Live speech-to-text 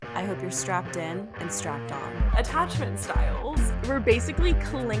I hope you're strapped in and strapped on. Attachment styles. We're basically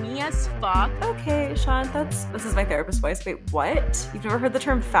clingy as fuck. Okay, Sean, this is my therapist voice. Wait, what? You've never heard the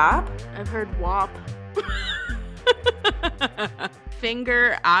term FAP? I've heard WAP.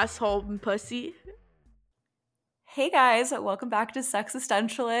 Finger, asshole, and pussy. Hey guys, welcome back to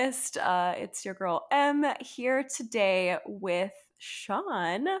Sexistentialist. It's your girl M here today with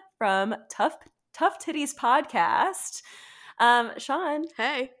Sean from Tough Titties Podcast. Sean,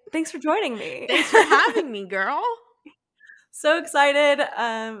 Hey. thanks for joining me. Thanks for having me, girl. So excited.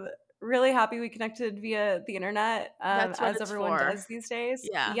 Really happy we connected via the internet, That's what as it's everyone for. does these days.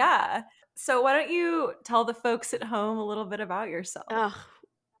 Yeah. So why don't you tell the folks at home a little bit about yourself? Ugh,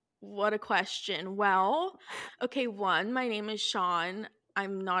 what a question. Well, okay, one, my name is Sean.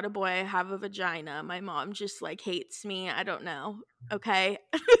 I'm not a boy. I have a vagina. My mom just hates me. I don't know. Okay.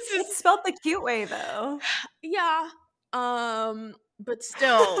 It's spelled the cute way though. Yeah. But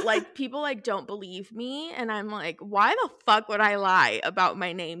still, people don't believe me, and I'm like, why the fuck would I lie about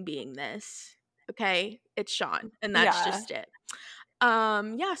my name being this? Okay, it's Sean, and that's just it.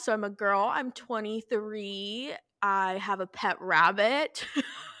 Yeah, so I'm a girl. I'm 23. I have a pet rabbit.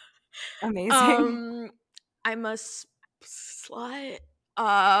 Amazing. I'm a slut.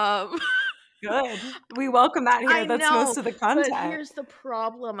 Good. We welcome that here. That's most of the content. But here's the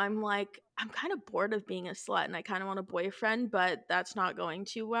problem. I'm kind of bored of being a slut, and I kind of want a boyfriend, but that's not going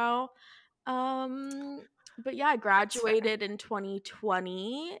too well. But yeah, I graduated in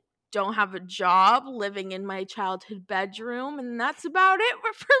 2020. Don't have a job, living in my childhood bedroom, and that's about it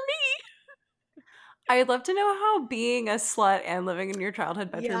for me. I'd love to know how being a slut and living in your childhood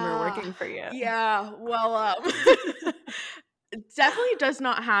bedroom are working for you. Yeah, well, it definitely does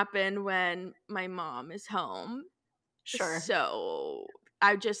not happen when my mom is home. Sure. So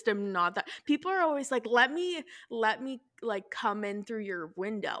I just am not that. People are always like, let me come in through your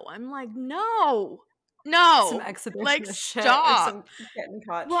window. I'm like, no. Some exhibition shit. Stop. Some getting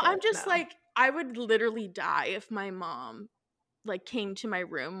caught well, shit. I'm just no. I would literally die if my mom came to my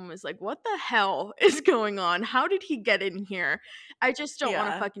room and was like, what the hell is going on? How did he get in here? I just don't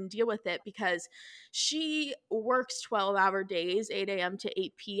want to fucking deal with it, because she works 12-hour days, 8 a.m. to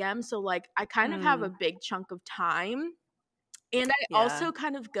 8 p.m. So I kind of have a big chunk of time. And I also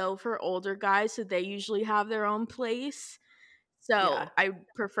kind of go for older guys, so they usually have their own place. So I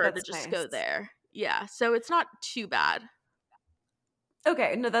prefer to just go there. Yeah, so it's not too bad.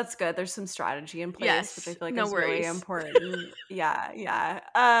 Okay, no, that's good. There's some strategy in place, which I feel like is really important. Yeah.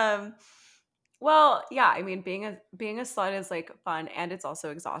 Well, yeah, I mean, being a slut is fun, and it's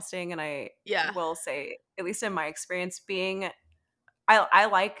also exhausting. And I will say, at least in my experience, I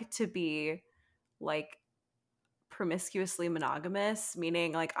like to be promiscuously monogamous,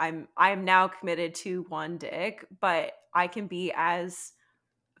 meaning I'm now committed to one dick, but I can be as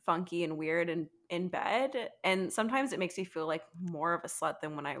funky and weird and in bed, and sometimes it makes me feel like more of a slut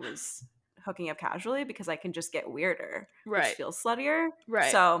than when I was hooking up casually, because I can just get weirder, which feels sluttier.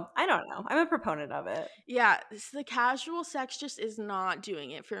 Right. So I don't know. I'm a proponent of it. Yeah, the casual sex just is not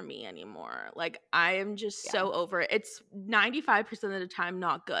doing it for me anymore. I am just so over it. It's 95% of the time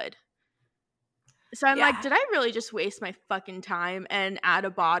not good. So I'm did I really just waste my fucking time and add a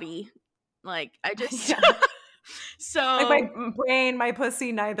body? I just so my brain, my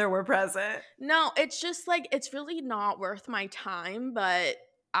pussy, neither were present. No, it's just it's really not worth my time, but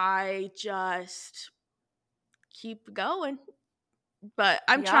I just keep going. But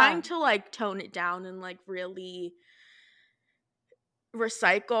I'm trying to tone it down and really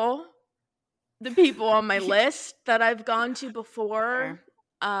recycle the people on my list that I've gone to before.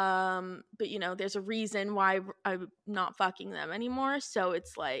 But there's a reason why I'm not fucking them anymore, so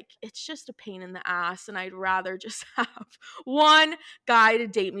it's it's just a pain in the ass, and I'd rather just have one guy to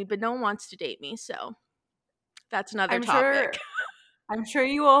date me, but no one wants to date me, so that's another topic. I'm sure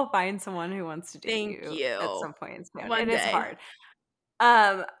you will find someone who wants to date Thank you at some point soon. One day. Is hard.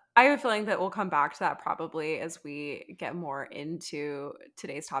 I have a feeling that we'll come back to that probably as we get more into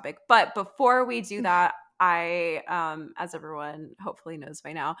today's topic. But before we do that, I, as everyone hopefully knows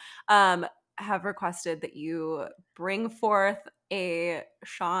by now, have requested that you bring forth a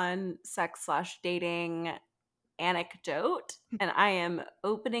Sean sex/dating anecdote, and I am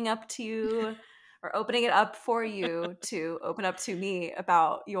opening it up for you to open up to me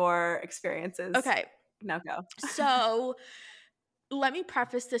about your experiences. Okay. Now go. So let me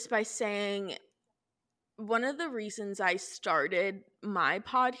preface this by saying one of the reasons I started my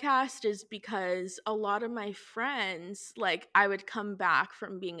podcast is because a lot of my friends, I would come back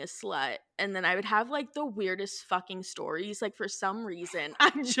from being a slut, and then I would have the weirdest fucking stories. For some reason,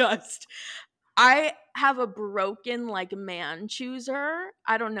 I have a broken like man chooser.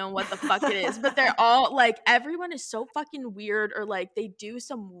 I don't know what the fuck it is, but they're all like, everyone is so fucking weird, or like they do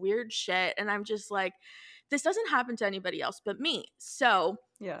some weird shit, and I'm just like, this doesn't happen to anybody else but me. So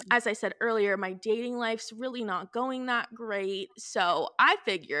Yeah. As I said earlier, my dating life's really not going that great. So I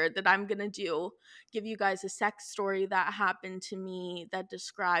figured that I'm gonna give you guys a sex story that happened to me that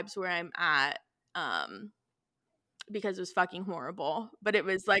describes where I'm at. Because it was fucking horrible. But it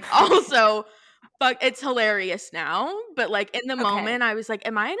was like also it's hilarious now. But like in the moment, I was like,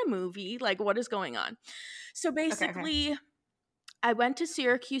 am I in a movie? Like, what is going on? So basically, I went to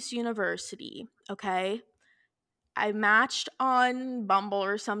Syracuse University, okay? I matched on Bumble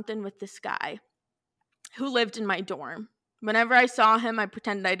or something with this guy who lived in my dorm. Whenever I saw him, I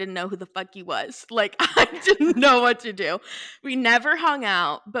pretended I didn't know who the fuck he was. Like, I didn't know what to do. We never hung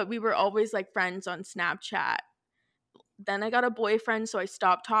out, but we were always like friends on Snapchat. Then I got a boyfriend, so I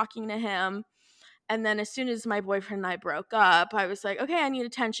stopped talking to him. And then as soon as my boyfriend and I broke up, I was like, okay, I need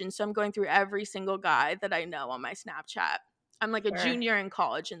attention. So I'm going through every single guy that I know on my Snapchat. I'm like a junior in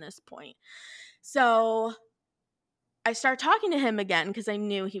college in this point. So I start talking to him again because I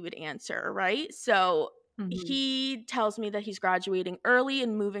knew he would answer, right? So he tells me that he's graduating early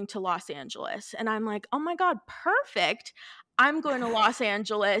and moving to Los Angeles. And I'm like, oh my God, perfect. I'm going to Los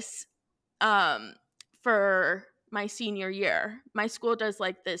Angeles for my senior year. My school does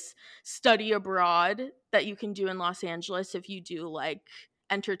like this study abroad that you can do in Los Angeles if you do like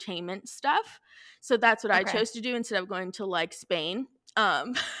entertainment stuff. So that's what I chose to do instead of going to like Spain.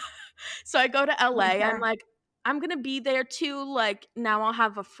 So I go to LA. I'm like, I'm going to be there too. Like, now I'll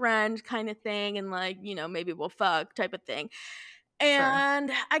have a friend kind of thing. And like, you know, maybe we'll fuck type of thing.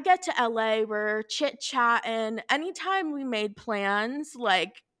 And I get to LA, we're chit-chatting. Anytime we made plans,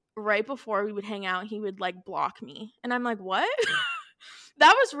 like right before we would hang out, he would like block me. And I'm like, what?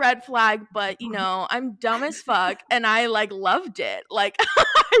 That was red flag, but you know, I'm dumb as fuck and I like loved it. Like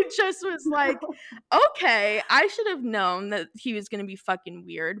I just was like, okay, I should have known that he was going to be fucking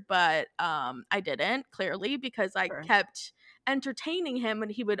weird, but I didn't, clearly, because I kept entertaining him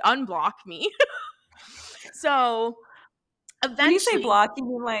and he would unblock me. So eventually, when you say block, you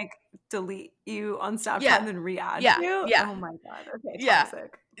mean like delete you on Snapchat and then re-add you? Yeah. Oh my God. Okay,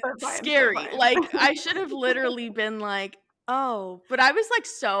 toxic. Scary. Like I should have literally been like, oh, but I was like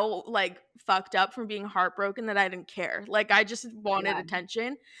so like fucked up from being heartbroken that I didn't care. Like I just wanted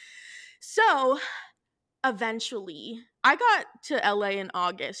attention. So eventually I got to LA in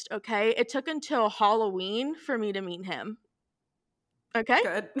August, okay? It took until Halloween for me to meet him. Okay?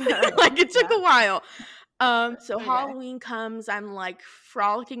 Good. Like it took a while. So Halloween comes, I'm like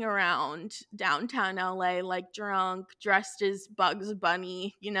frolicking around downtown LA, like drunk, dressed as Bugs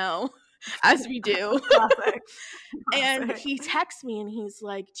Bunny, you know, as we do. Classic. And he texts me and he's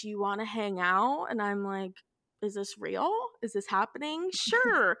like, do you want to hang out? And I'm like, is this real? Is this happening?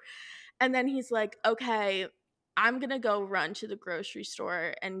 Sure. And then he's like, okay, I'm going to go run to the grocery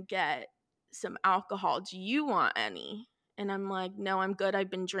store and get some alcohol. Do you want any? And I'm like, no, I'm good.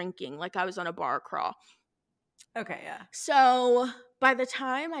 I've been drinking. Like I was on a bar crawl. Okay, yeah. So by the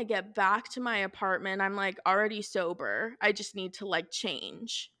time I get back to my apartment, I'm like already sober. I just need to like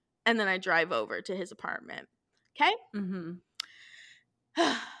change. And then I drive over to his apartment. Okay?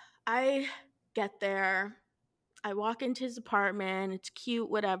 I get there. I walk into his apartment. It's cute,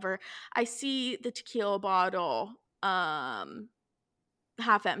 whatever. I see the tequila bottle half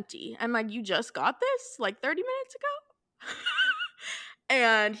empty. I'm like, you just got this like 30 minutes ago?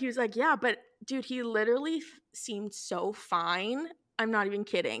 And he was like, yeah, but dude, he literally seemed so fine. I'm not even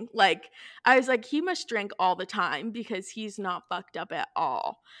kidding. Like, I was like, he must drink all the time because he's not fucked up at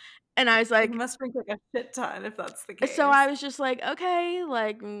all. And I was like, he must drink like a shit ton if that's the case. So I was just like, okay,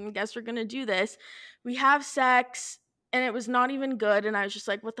 like, guess we're gonna do this. We have sex, and it was not even good. And I was just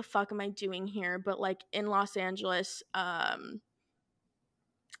like, what the fuck am I doing here? But like in Los Angeles,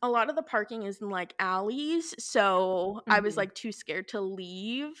 a lot of the parking is in like alleys, so I was like too scared to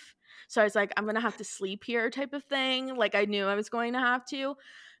leave. So I was like, I'm gonna have to sleep here type of thing. Like I knew I was going to have to.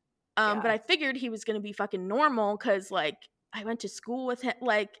 But I figured he was gonna be fucking normal because like I went to school with him.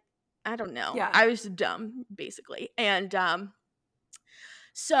 Like I don't know. Yeah. I was dumb basically. And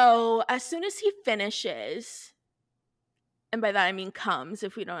so as soon as he finishes, and by that I mean comes,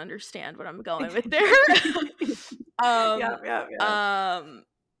 if we don't understand what I'm going with there.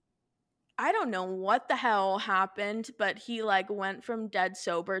 I don't know what the hell happened, but he like went from dead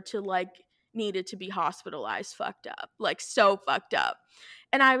sober to like needed to be hospitalized, fucked up, like so fucked up.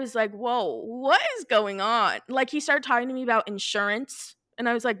 And I was like, whoa, what is going on? Like he started talking to me about insurance and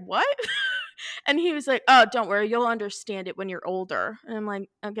I was like, what? And he was like, oh, don't worry, you'll understand it when you're older. And I'm like,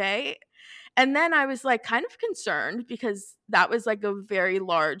 okay. And then I was like kind of concerned because that was like a very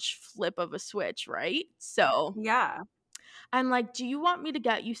large flip of a switch, right? So Yeah. I'm like, do you want me to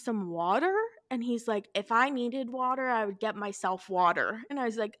get you some water? And he's like, if I needed water, I would get myself water. And I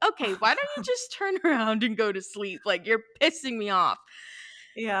was like, okay, why don't you just turn around and go to sleep? Like, you're pissing me off.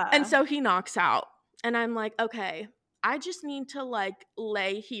 Yeah. And so he knocks out. And I'm like, okay, I just need to like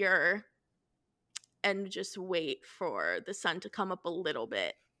lay here and just wait for the sun to come up a little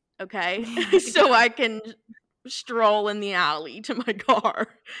bit. Okay. So I can stroll in the alley to my car.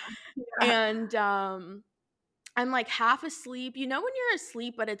 Yeah. And I'm like half asleep. You know when you're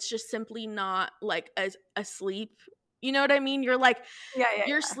asleep, but it's just simply not like as asleep. You know what I mean? You're like,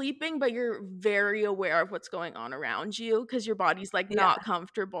 you're sleeping, but you're very aware of what's going on around you because your body's like not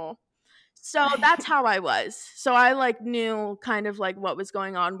comfortable. So that's how I was. So I like knew kind of like what was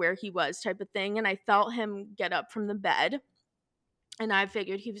going on, where he was type of thing. And I felt him get up from the bed. And I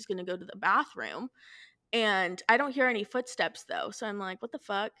figured he was going to go to the bathroom. And I don't hear any footsteps though. So I'm like, what the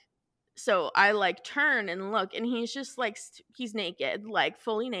fuck? So I like turn and look, and he's just like, he's naked, like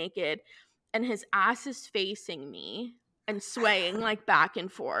fully naked. And his ass is facing me and swaying like back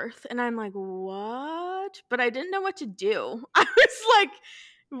and forth. And I'm like, what? But I didn't know what to do. I was like,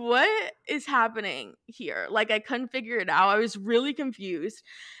 what is happening here? Like I couldn't figure it out. I was really confused.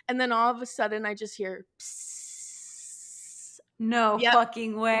 And then all of a sudden I just hear psst. No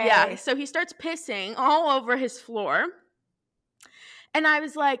fucking way. Yeah. So he starts pissing all over his floor. And I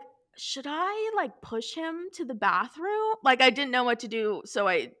was like, should I like push him to the bathroom? Like I didn't know what to do. So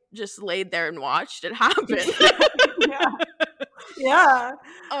I just laid there and watched it happen. Yeah.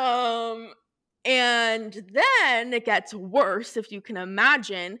 And then it gets worse, if you can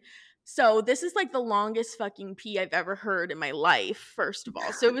imagine. So this is like the longest fucking pee I've ever heard in my life, first of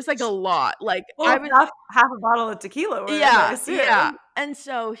all. So it was like a lot. Like I was half a bottle of tequila. Yeah. And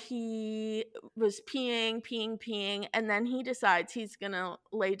so he was peeing, and then he decides he's gonna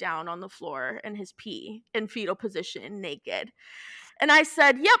lay down on the floor in his pee in fetal position, naked. And I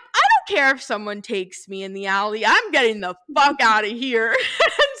said, yep, I don't care if someone takes me in the alley. I'm getting the fuck out of here.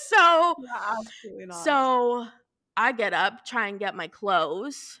 And so, absolutely not. So I get up, try and get my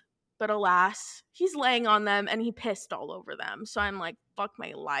clothes. But alas, he's laying on them and he pissed all over them. So I'm like, fuck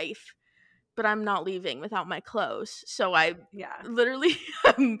my life. But I'm not leaving without my clothes. So I literally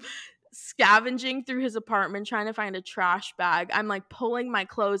am scavenging through his apartment, trying to find a trash bag. I'm like pulling my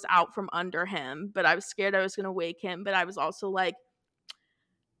clothes out from under him, but I was scared I was going to wake him. But I was also like,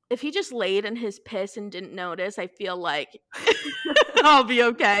 if he just laid in his piss and didn't notice, I feel like I'll be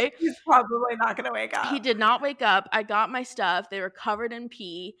okay. He's probably not going to wake up. He did not wake up. I got my stuff. They were covered in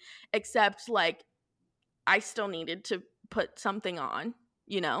pee, except like I still needed to put something on,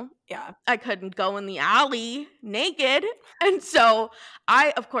 you know? Yeah. I couldn't go in the alley naked. And so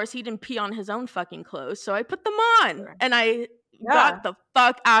of course, he didn't pee on his own fucking clothes. So I put them on and I got the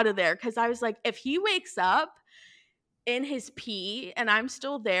fuck out of there. Cause I was like, if he wakes up in his pee and I'm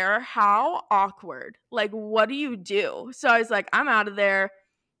still there, how awkward. Like, what do you do? So I was like, I'm out of there.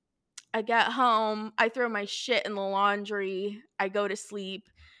 I get home, I throw my shit in the laundry, I go to sleep,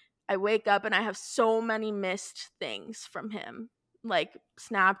 I wake up and I have so many missed things from him, like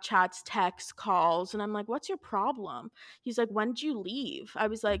Snapchats, texts, calls, and I'm like, what's your problem? He's like, when did you leave? I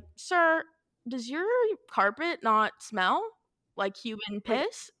was like, sir, does your carpet not smell like human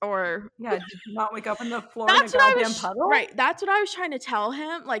piss? Or did you not wake up in the floor in a goddamn puddle? Right, that's what I was trying to tell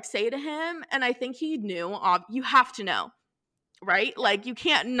him, like say to him, and I think he knew. You have to know, right? Like you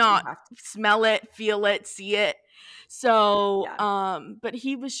can't not smell it, feel it, see it. So but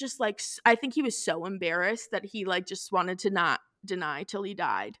he was just like, I think he was so embarrassed that he like just wanted to not deny till he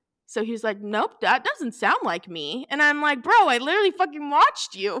died. So he was like, nope, that doesn't sound like me. And I'm like, bro, I literally fucking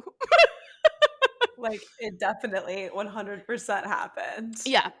watched you. Like, it definitely 100% happened.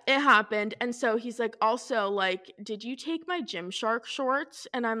 Yeah, it happened. And so he's like, also, like, did you take my Gymshark shorts?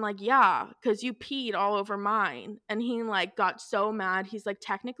 And I'm like, yeah, because you peed all over mine. And he, like, got so mad. He's like,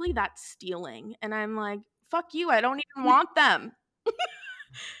 technically, that's stealing. And I'm like, fuck you. I don't even want them.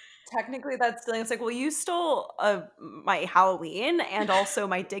 Technically, that's stealing. It's like, well, you stole my Halloween and also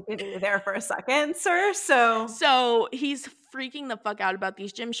my dignity there for a second, sir. So he's freaking the fuck out about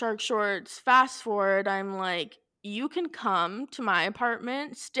these Gymshark shorts. Fast forward, I'm like, you can come to my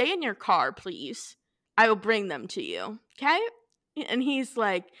apartment. Stay in your car, please. I will bring them to you. Okay? And he's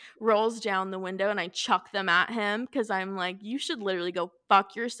like, rolls down the window and I chuck them at him because I'm like, you should literally go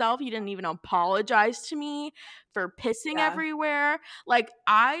fuck yourself. You didn't even apologize to me for pissing everywhere. Like,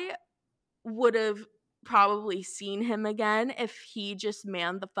 I would have probably seen him again if he just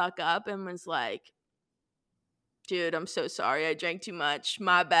manned the fuck up and was like, dude, I'm so sorry. I drank too much.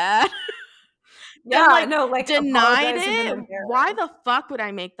 My bad. Yeah, like, no, like, denied apologize and then it. Why the fuck would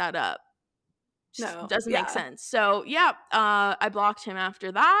I make that up? Just doesn't make sense. So yeah, I blocked him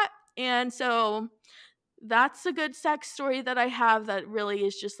after that. And so that's a good sex story that I have that really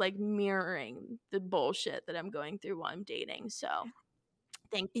is just like mirroring the bullshit that I'm going through while I'm dating. So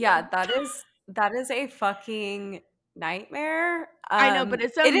thank you. Yeah, that is a fucking nightmare. I know, but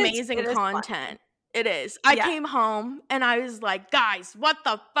it's amazing it is content. fun. It is. I Yeah. came home and I was like, guys, what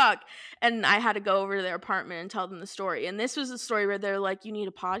the fuck? And I had to go over to their apartment and tell them the story. And this was a story where they're like, you need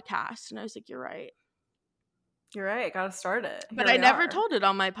a podcast. And I was like, you're right. You're right. Gotta start it. But I never told it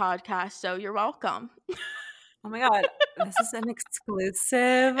on my podcast, so you're welcome. Oh my God. This is an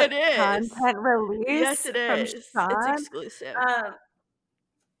exclusive content release. Yes, it is. It's exclusive.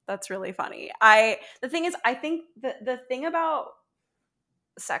 That's really funny. The thing is, I think the thing about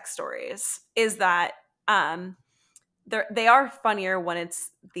sex stories is that they are funnier when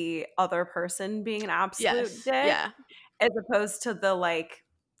it's the other person being an absolute dick, as opposed to the like,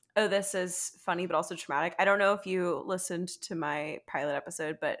 oh, this is funny but also traumatic. I don't know if you listened to my pilot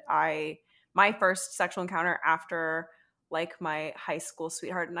episode, but my first sexual encounter after like my high school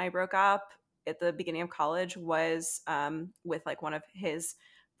sweetheart and I broke up at the beginning of college was with like one of his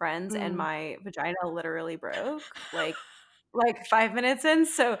friends, and my vagina literally broke like 5 minutes in.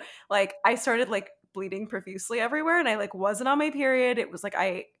 So like I started like bleeding profusely everywhere, and I like wasn't on my period. It was like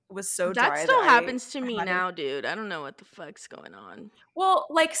I was so dry. That still happens to me now, dude. I don't know what the fuck's going on. Well,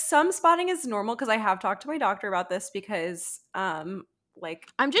 like some spotting is normal because I have talked to my doctor about this because like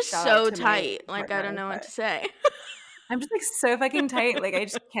I'm just so tight. Like I don't know what to say. I'm just like so fucking tight. Like I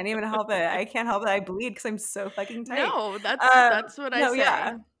just can't even help it. I can't help it. I bleed because I'm so fucking tight. No, that's what I say.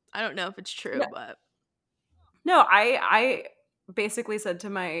 Yeah. I don't know if it's true, but no, I basically said to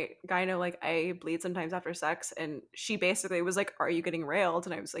my gyno, like, I bleed sometimes after sex, and she basically was like, are you getting railed?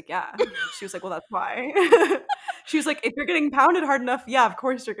 And I was like, yeah. She was like, well, that's why. She was like, if you're getting pounded hard enough, yeah, of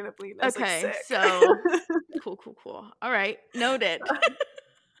course you're gonna bleed. Okay, like, so cool. All right, noted.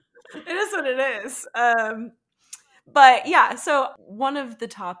 It is what it is. But yeah, so one of the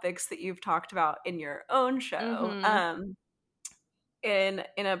topics that you've talked about in your own show, in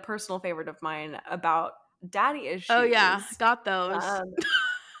a personal favorite of mine about daddy issues. Oh yeah, got those.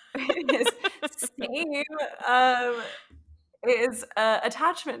 Is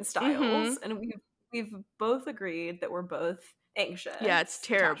attachment styles, and we've both agreed that we're both anxious. Yeah, it's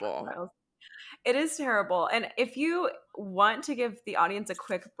terrible. It is terrible. And if you want to give the audience a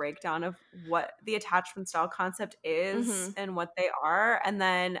quick breakdown of what the attachment style concept is and what they are, and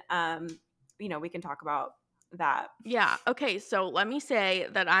then we can talk about that. Yeah. Okay. So let me say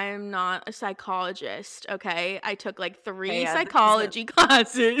that I am not a psychologist. Okay. I took like 3 psychology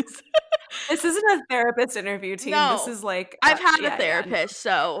classes. This isn't a therapist interview, team. No, this is like I've had a therapist,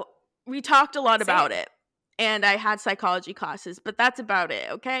 so we talked a lot about it. And I had psychology classes, but that's about it,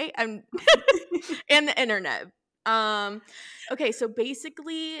 okay? I'm and the internet. Okay, so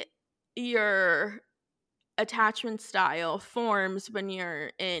basically your attachment style forms when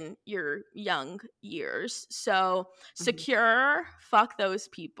you're in your young years. So secure, fuck those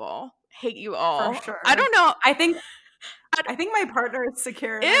people. Hate you all. For sure. I don't know. I think my partner is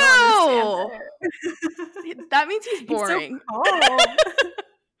secure. Ew. That means he's boring. He's so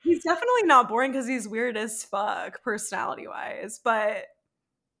he's definitely not boring because he's weird as fuck personality wise, but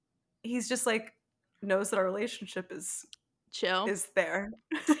he's just like knows that our relationship is chill, is there.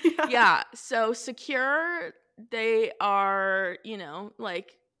 Yeah. So secure, they are,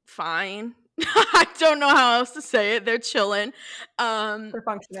 like fine. I don't know how else to say it. They're chilling. They're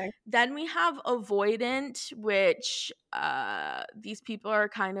functioning. Then we have avoidant, which these people are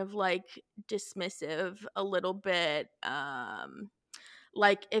kind of like dismissive a little bit.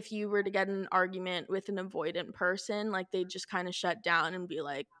 Like if you were to get in an argument with an avoidant person, like they just kind of shut down and be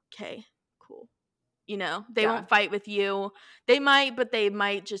like, okay, cool. They won't fight with you. They might, but they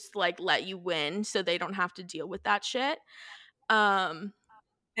might just like let you win so they don't have to deal with that shit. And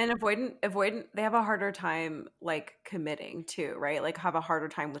avoidant, they have a harder time like committing too, right? Like have a harder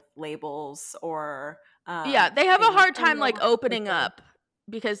time with labels or they have a hard time like opening up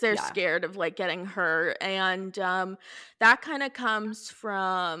because they're scared of like getting hurt, and that kind of comes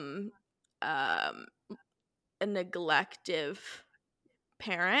from a neglective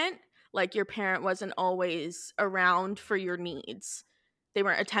parent. Like your parent wasn't always around for your needs. They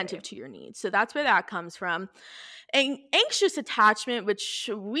weren't attentive to your needs. So that's where that comes from. And anxious attachment, which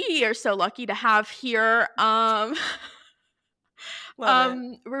we are so lucky to have here.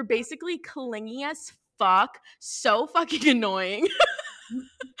 We're basically clingy as fuck. So fucking annoying.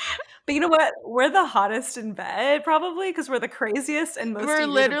 But you know what? We're the hottest in bed, probably, because we're the craziest and most We're eager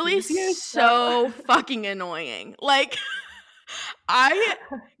to literally please you. so fucking annoying. Like, I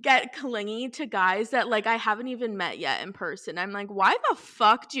get clingy to guys that, like, I haven't even met yet in person. I'm like, why the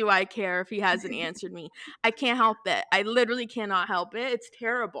fuck do I care if he hasn't answered me? I can't help it. I literally cannot help it. It's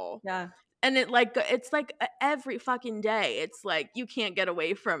terrible. Yeah. And it's like every fucking day. It's like you can't get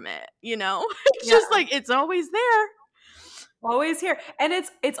away from it, you know? It's Yeah. just like it's always there. Always here. And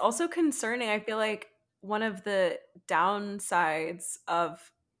it's also concerning. I feel like one of the downsides of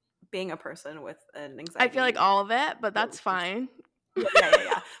being a person with an I feel like anxiety. all of it, but that's fine.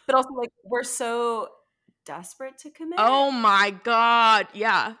 Yeah. But also, like, we're so desperate to commit Oh my God.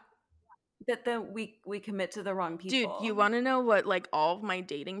 Yeah. that then we commit to the wrong Dude, you people. want to know what like all of my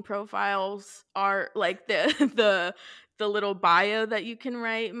dating profiles are? Like the the little bio that you can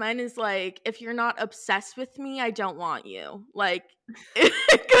write. Mine is like, if you're not obsessed with me, I don't want you. Like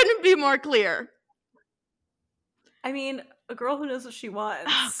it couldn't be more clear. I mean, a girl who knows what she wants.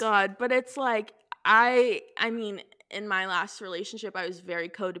 Oh God, but it's like I mean, in my last relationship, I was very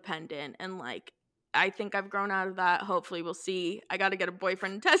codependent, and like I think I've grown out of that. Hopefully, we'll see. I got to get a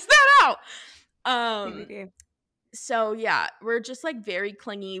boyfriend to test that out. TBD. So yeah, we're just like very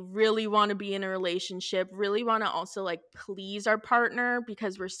clingy, really want to be in a relationship, really want to also like please our partner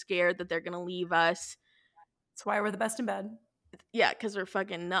because we're scared that they're gonna leave us. That's why we're the best in bed. Yeah, because we're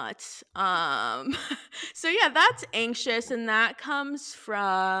fucking nuts. So yeah, that's anxious, and that comes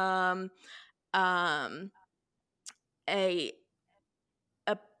from um a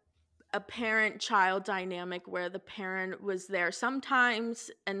a a parent child dynamic where the parent was there sometimes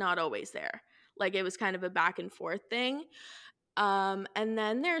and not always there. Like it was kind of a back and forth thing. And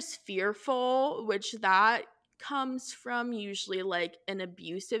then there's fearful, which that comes from usually like an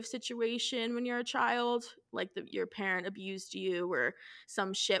abusive situation when you're a child, like your parent abused you or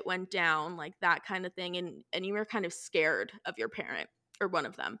some shit went down, like that kind of thing, and you were kind of scared of your parent or one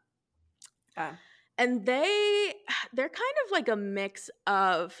of them. And they're kind of like a mix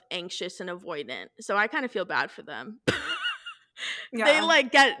of anxious and avoidant. So I kind of feel bad for them. Yeah.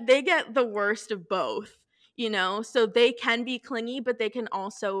 They get the worst of both, you know? So they can be clingy, but they can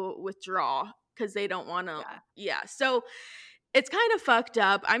also withdraw because they don't want to. Yeah. So it's kind of fucked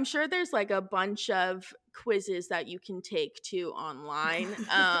up. I'm sure there's like a bunch of quizzes that you can take too online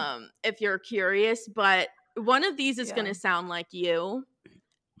if you're curious, but one of these is going to sound like you.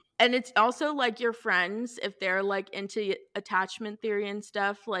 And it's also like your friends, if they're like into attachment theory and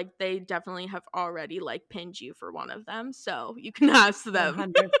stuff, like they definitely have already like pinned you for one of them. So you can ask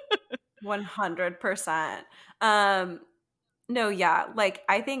them. 100%. No, yeah. Like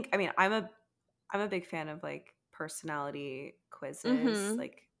I mean, I'm a big fan of like personality quizzes,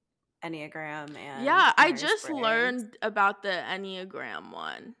 like Enneagram and yeah, I Myers-Briggs. just learned about the Enneagram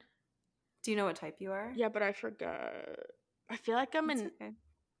one. Do you know what type you are? Yeah, but I forgot. I feel like I'm an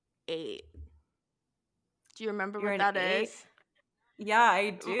 8. Do you remember what that is? Yeah, I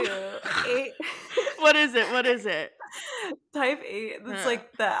do. 8. What is it? What is it? Type 8. That's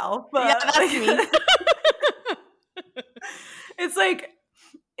like the alpha. Yeah, that's me. It's like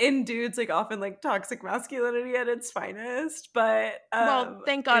in dudes, like often like toxic masculinity at its finest. But well,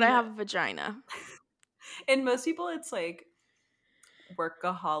 thank God I have a vagina. In most people, it's like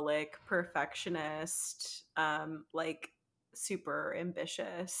workaholic, perfectionist, like super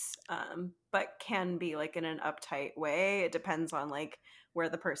ambitious, but can be like in an uptight way. It depends on like where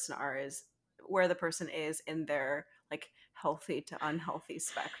the person is in their like healthy to unhealthy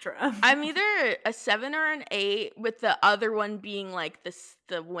spectrum. I'm either a 7 or an 8, with the other one being like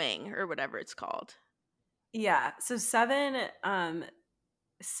the wing or whatever it's called. Yeah. So 7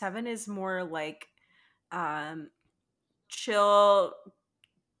 is more like chill,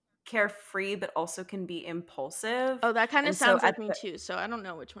 carefree, but also can be impulsive. Oh, that kind of sounds like me too. So I don't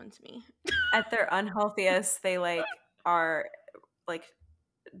know which one's me. At their unhealthiest, they like are like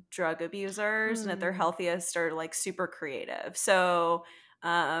drug abusers, and at their healthiest are like super creative. So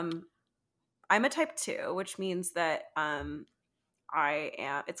I'm a type 2, which means that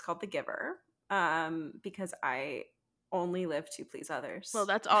it's called the giver, because I only live to please others. Well,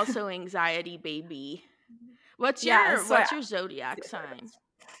 that's also anxiety, baby. What's your zodiac sign?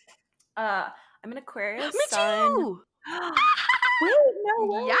 I'm an Aquarius. Me too. Wait, no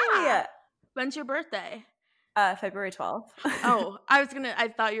way. Yeah. When's your birthday? February 12th. Oh, I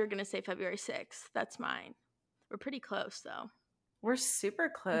thought you were gonna say February 6th. That's mine. We're pretty close though. We're super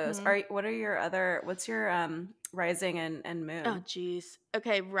close. What's your rising and moon? Oh geez.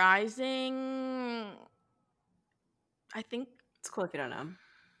 Okay, rising, I think it's cool if you don't know.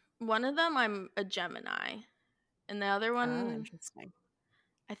 One of them I'm a Gemini, and the other one interesting.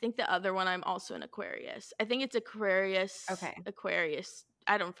 I think the other one, I'm also an Aquarius. I think it's Aquarius. Okay. Aquarius.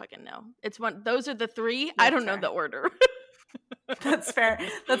 I don't fucking know. It's one. Those are the three. That's I don't know fair. the order. That's fair.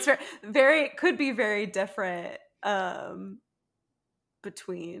 That's fair. Very could be very different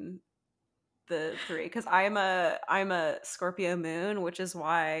between the three, because I'm a Scorpio moon, which is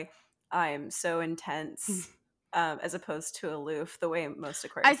why I'm so intense as opposed to aloof, the way most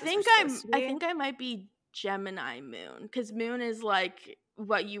Aquarius I think I might be Gemini moon, because moon is like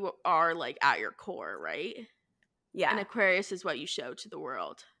what you are like at your core, right? Yeah. And Aquarius is what you show to the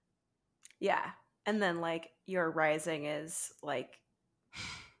world. Yeah. And then like your rising is like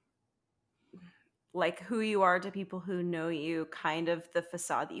who you are to people who know you, kind of the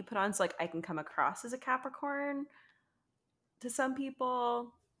facade that you put on. So like I can come across as a Capricorn to some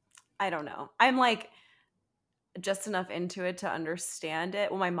people. I don't know. I'm like just enough into it to understand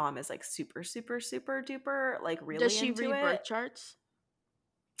it. Well, my mom is like super, super, super duper, like really Does she into read it. birth charts?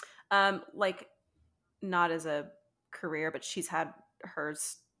 Like not as a career, but she's had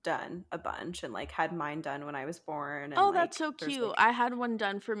hers done a bunch, and like had mine done when I was born. And, oh, like, that's so cute. like, I had one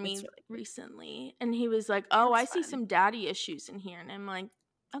done for me really recently, and he was like, "Oh, that's I see fun. some daddy issues in here," and I'm like,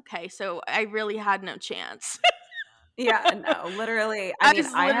 "Okay, so I really had no chance." Yeah, no, literally. I mean,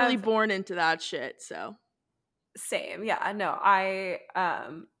 was literally have born into that shit. So same. Yeah, no, I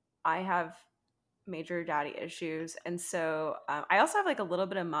have major daddy issues, and so I also have like a little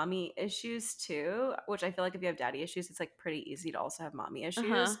bit of mommy issues too, which I feel like if you have daddy issues, it's like pretty easy to also have mommy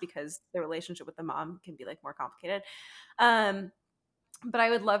issues because the relationship with the mom can be like more complicated. But I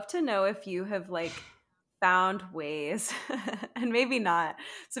would love to know if you have like found ways and maybe not,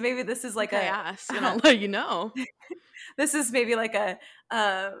 so maybe this is like ask and I'll let you know. This is maybe like a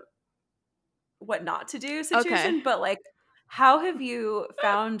what not to do situation, but like how have you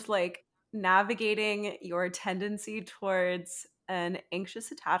found like navigating your tendency towards an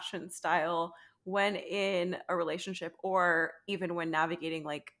anxious attachment style when in a relationship, or even when navigating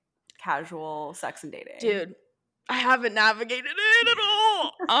like casual sex and dating? Dude, I haven't navigated it at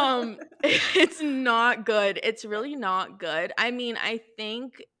all. It's not good. It's really not good. I mean, I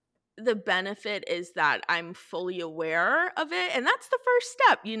think the benefit is that I'm fully aware of it, and that's the first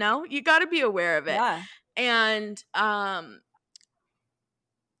step, you know? You got to be aware of it. Yeah. And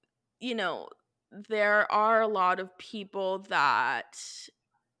you know, there are a lot of people that,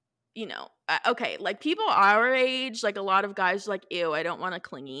 you know, okay, like people our age, like a lot of guys like, ew, I don't want a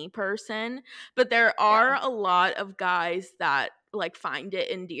clingy person. But there are a lot of guys that like find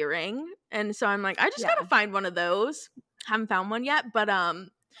it endearing. And so I'm like, I just gotta find one of those. Haven't found one yet. But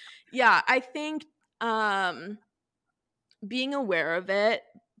yeah, I think being aware of it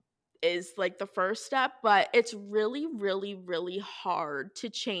is like the first step, but it's really, really, really hard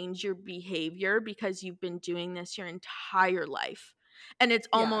to change your behavior because you've been doing this your entire life. And it's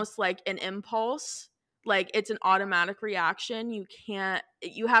almost like an impulse, like it's an automatic reaction.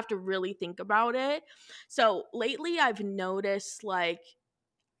 You have to really think about it. So lately I've noticed like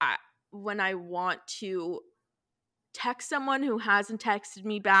when I want to text someone who hasn't texted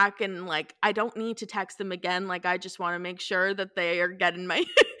me back, and like I don't need to text them again, like I just want to make sure that they are getting my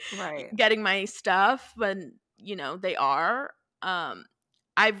getting my stuff, but you know they are.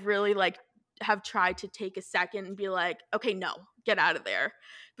 I've really like have tried to take a second and be like, okay, no, get out of there.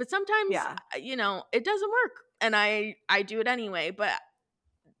 But sometimes you know it doesn't work, and I do it anyway. But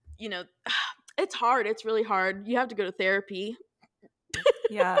you know it's hard. It's really hard. You have to go to therapy.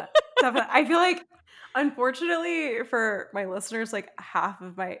 Yeah, definitely. I feel like, unfortunately for my listeners, like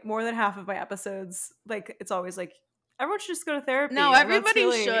more than half of my episodes, like it's always like everyone should just go to therapy. No,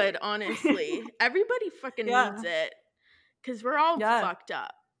 everybody should, honestly. Everybody fucking needs it because we're all fucked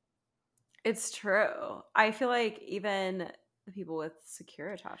up. It's true. I feel like even the people with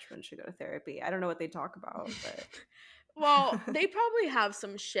secure attachment should go to therapy. I don't know what they talk about, but well, they probably have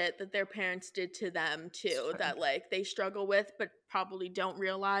some shit that their parents did to them too that like they struggle with but probably don't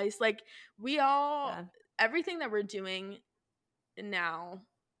realize. Like we all everything that we're doing now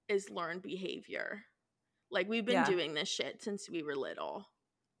is learned behavior. Like we've been doing this shit since we were little.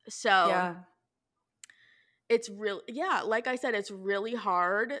 So it's real like I said, it's really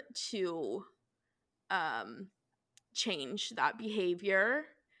hard to change that behavior.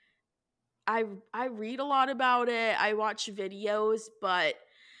 I read a lot about it. I watch videos, but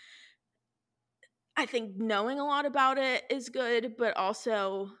I think knowing a lot about it is good, but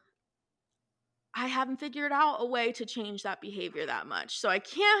also I haven't figured out a way to change that behavior that much. So I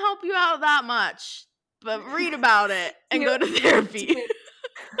can't help you out that much, but read about it and go to therapy.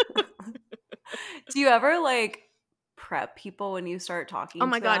 Do you ever like prep people when you start talking? Oh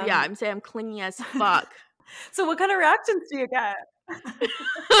my god, yeah. I'm saying I'm clingy as fuck. So what kind of reactions do you get?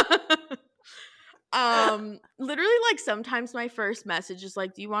 Literally, like, sometimes my first message is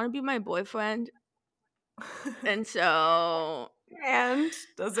like, do you want to be my boyfriend? And so, and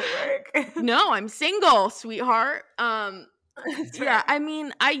does it work? no, I'm single, sweetheart. That's Yeah, fair. I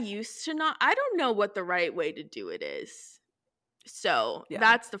mean, I used to not, I don't know what the right way to do it is. So Yeah.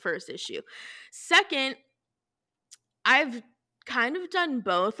 that's the first issue. Second, I've kind of done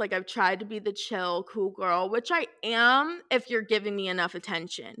both. Like, I've tried to be the chill, cool girl, which I am if you're giving me enough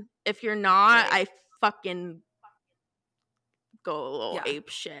attention. If you're not, Right. I fucking go a little Yeah. ape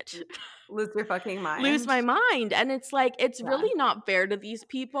shit. Lose your fucking mind. Lose my mind. And it's like, it's Yeah. really not fair to these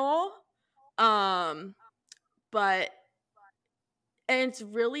people. But and it's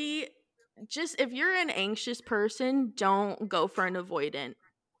really just, if you're an anxious person, don't go for an avoidant.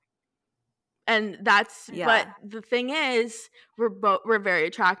 And that's but the thing is, we're very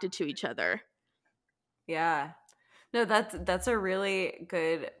attracted to each other. Yeah. No, that's a really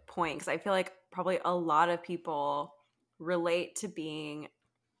good point, because I feel like probably a lot of people relate to being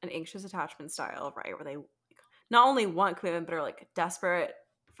an anxious attachment style, right? Where they not only want commitment, but are like desperate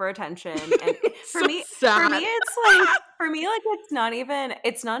for attention. And for me,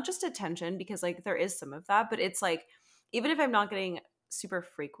 it's not just attention, because like there is some of that, but it's like, even if I'm not getting super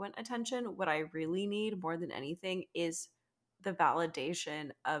frequent attention, what I really need more than anything is the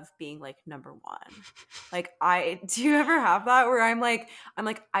validation of being like number one. Like, do you ever have that where I'm like, I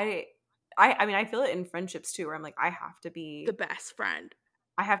mean, I feel it in friendships too, where I'm like, I have to be the best friend.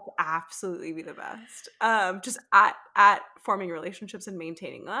 I have to absolutely be the best. Just at forming relationships and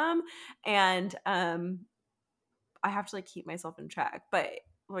maintaining them. And I have to like keep myself in check. But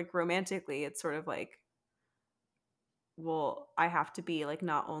like romantically, it's sort of like, well, I have to be like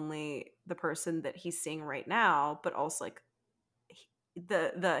not only the person that he's seeing right now, but also like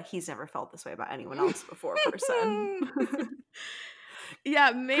the he's never felt this way about anyone else before person.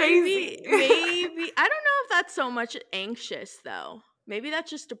 Yeah, maybe I don't know if that's so much anxious though. Maybe that's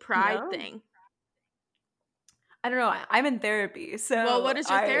just a pride thing. I don't know. I'm in therapy, so well, what does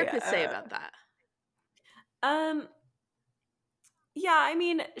your therapist say about that? Yeah, I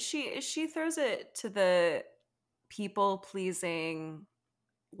mean, she throws it to the people pleasing,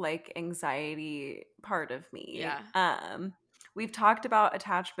 like, anxiety part of me. Yeah. We've talked about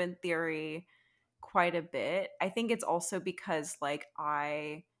attachment theory quite a bit. I think it's also because like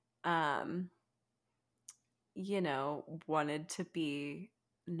I wanted to be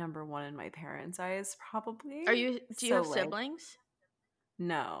number one in my parents' eyes, probably. Do you have siblings?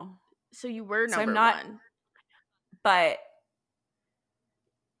 No. So you were number one. But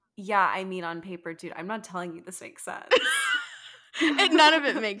yeah, I mean, on paper, dude, I'm not telling you this makes sense. None of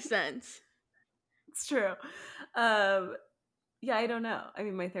it makes sense. It's true. Yeah, I don't know. I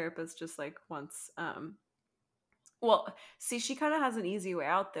mean, my therapist just like wants well, see, she kind of has an easy way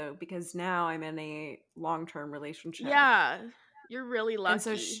out though, because now I'm in a long-term relationship. Yeah, you're really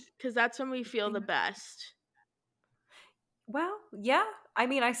lucky, because that's when we feel the best. Well, yeah. I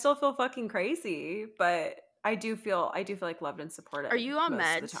mean, I still feel fucking crazy, but I do feel like loved and supported. Are you on most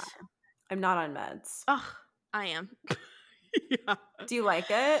meds? Of the time. I'm not on meds. Ugh, I am. Yeah. Do you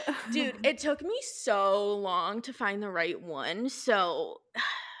like it? Dude, it took me so long to find the right one. So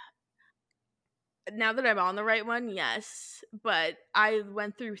now that I'm on the right one, yes. But I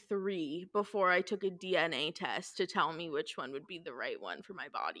went through 3 before I took a DNA test to tell me which one would be the right one for my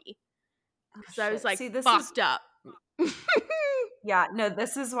body. Because I was like, fucked up. Yeah, no,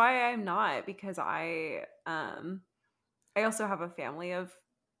 this is why I'm not, because I also have a family of,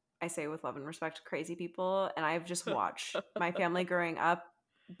 I say with love and respect, crazy people, and I've just watched my family growing up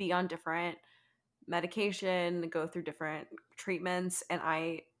be on different medication, go through different treatments, and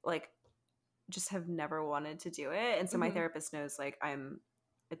I like just have never wanted to do it. And so my therapist knows like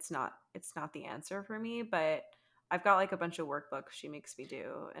it's not the answer for me, but I've got like a bunch of workbooks she makes me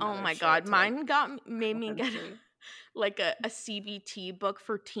do. Oh my god, mine made me get like a CBT book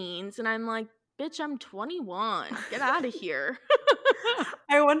for teens, and I'm like, bitch, I'm 21. Get out of here.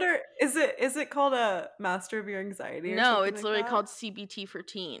 I wonder, is it called a Master of Your Anxiety? No, it's literally called CBT for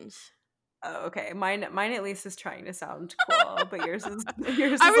teens. Oh, okay. Mine at least is trying to sound cool, but yours is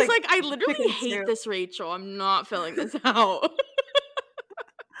I was like I literally hate this, Rachel. I'm not filling this out.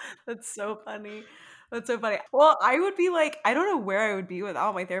 That's so funny. That's so funny. Well, I would be like, I don't know where I would be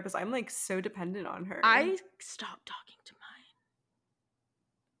without my therapist. I'm like so dependent on her. I stopped talking to mine.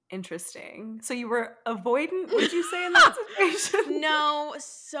 Interesting. So you were avoidant, would you say, in that situation? No.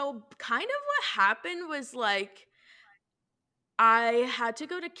 So kind of what happened was like, I had to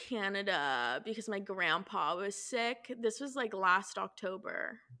go to Canada because my grandpa was sick. This was like last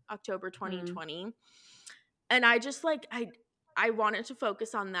October 2020. And I just like, I wanted to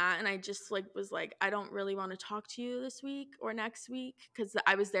focus on that, and I just like was like, I don't really want to talk to you this week or next week, because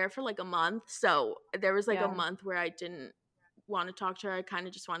I was there for like a month, so there was like a month where I didn't want to talk to her. I kind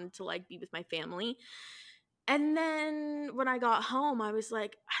of just wanted to like be with my family. And then when I got home, I was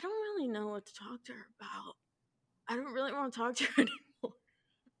like, I don't really know what to talk to her about. I don't really want to talk to her anymore.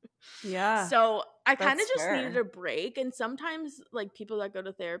 Yeah. So I kind of just needed a break. And sometimes like people that go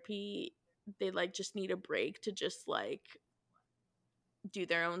to therapy, they like just need a break to just like do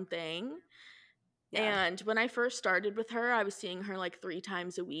their own thing. Yeah. And when I first started with her, I was seeing her like 3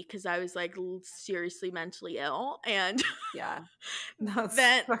 times a week because I was like seriously mentally ill. And yeah, that's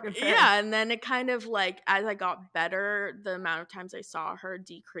then fucking fair. yeah, and then it kind of like as I got better, the amount of times I saw her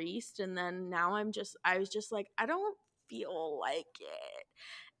decreased, and then now I was just like, I don't feel like it.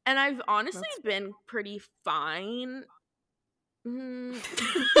 And I've honestly been pretty fine. Was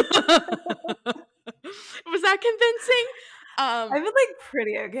that convincing? I've been like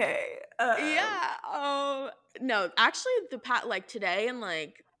pretty okay. Yeah. No, actually like today and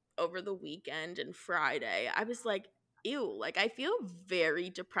like over the weekend and Friday, I was like, ew, like I feel very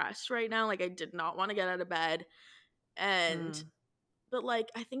depressed right now. Like I did not want to get out of bed. And but like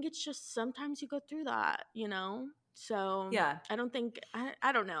I think it's just sometimes you go through that, you know? So yeah, I don't think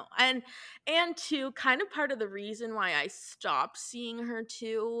I don't know. And too, kind of part of the reason why I stopped seeing her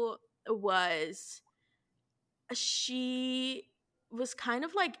too was she was kind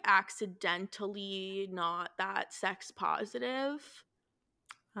of like accidentally not that sex positive.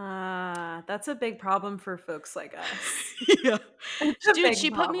 That's a big problem for folks like us. Yeah. Dude, she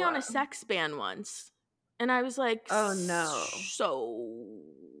put me on a sex ban once. And I was like, oh no. So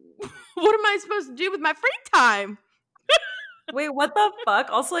what am I supposed to do with my free time? Wait, what the fuck?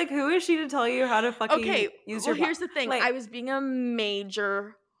 Also, like, who is she to tell you how to fucking use your here's the thing. Like, I was being a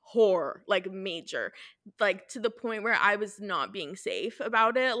major whore, like major, like to the point where I was not being safe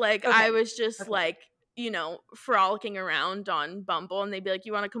about it. Like I was just like, you know, frolicking around on Bumble, and they'd be like,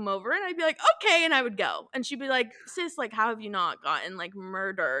 you want to come over? And I'd be like, okay, and I would go. And she'd be like, sis, like, how have you not gotten like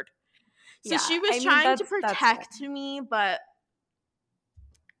murdered? So she was trying to protect me, but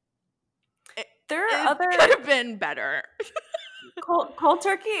there are could have been better. Cold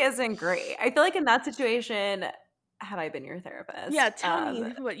turkey isn't great. I feel like in that situation, had I been your therapist, yeah, tell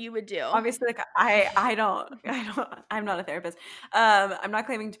me what you would do. Obviously, like I'm not a therapist. I'm not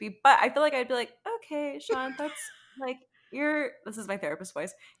claiming to be, but I feel like I'd be like, okay, Sean, that's like this is my therapist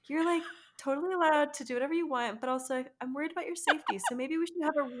voice. You're like totally allowed to do whatever you want, but also I'm worried about your safety. So maybe we should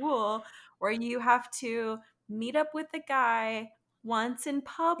have a rule where you have to meet up with the guy once in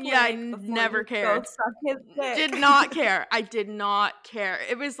public. Yeah, I never cared. Did not care. I did not care.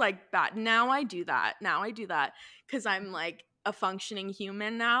 It was like that. Now I do that because I'm like a functioning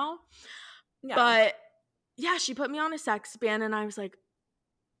human now. Yeah. But yeah, she put me on a sex ban, and I was like,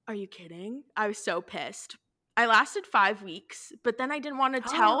 are you kidding? I was so pissed. I lasted 5 weeks, but then I didn't want to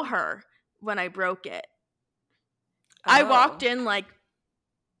tell her when I broke it. I walked in like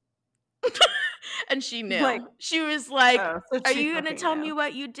and she knew. Like, she was like, are you going to tell me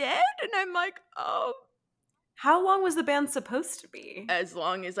what you did? And I'm like, oh. How long was the ban supposed to be? As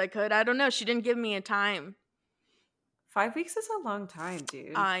long as I could. I don't know. She didn't give me a time. 5 weeks is a long time,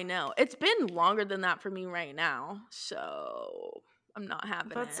 dude. I know. It's been longer than that for me right now. So I'm not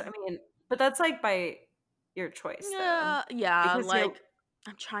having it. I mean, but that's like by your choice. Yeah. Though. Yeah. Because like,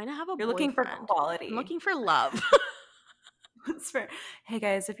 I'm trying to have a boyfriend. Looking for quality. I'm looking for love. That's fair. Hey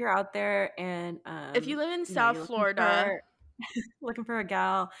guys, if you're out there and if you live in South Florida, looking for a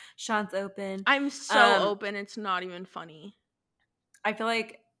gal, Sean's open. I'm so open. It's not even funny. I feel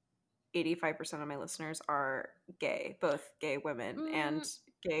like 85% of my listeners are gay, both gay women and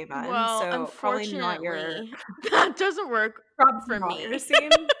gay men. Well, so probably not your. That doesn't work for me.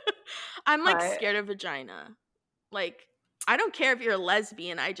 I'm like scared of vagina. Like I don't care if you're a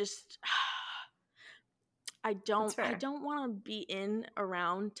lesbian. I just. I don't want to be in,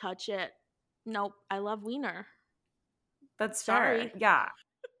 around, touch it. Nope. I love wiener. That's fair. Yeah.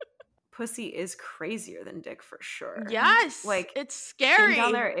 Pussy is crazier than dick for sure. Yes. Like it's scary.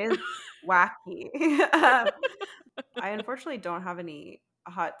 Down there is wacky. I unfortunately don't have any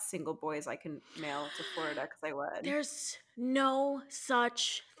hot single boys I can mail to Florida because I would. There's no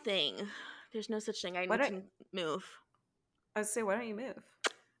such thing. I need to move. I would say, why don't you move?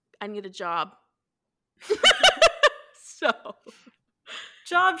 I need a job. So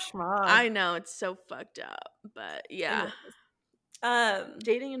job schmog. I know it's so fucked up, but yeah.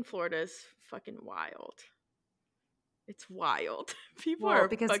 Dating in Florida is fucking wild. It's wild. People are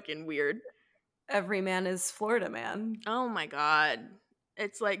fucking weird. Every man is Florida man. Oh my god.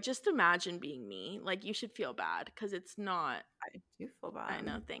 It's like, just imagine being me. Like, you should feel bad because it's not. I do feel bad. I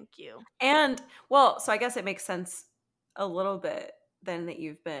know. Thank you. And well, so I guess it makes sense a little bit then that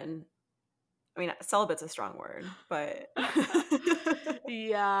you've been. I mean, celibate's a strong word, but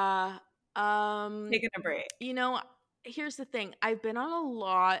yeah. Taking a break. You know, here's the thing. I've been on a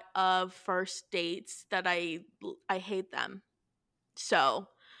lot of first dates that I hate them. So,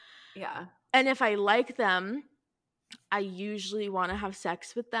 yeah. And if I like them, I usually want to have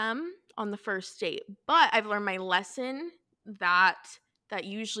sex with them on the first date. But I've learned my lesson that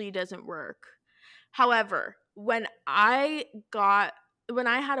usually doesn't work. However, when I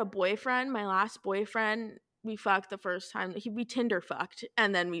had a boyfriend, my last boyfriend, we fucked the first time. We Tinder fucked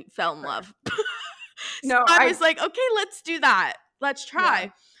and then we fell in love. So I was like, okay, let's do that. Let's try. Yeah.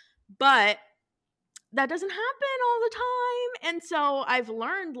 But that doesn't happen all the time. And so I've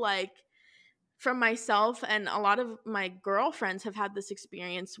learned, like, from myself, and a lot of my girlfriends have had this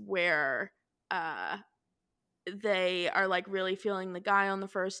experience where they are like really feeling the guy on the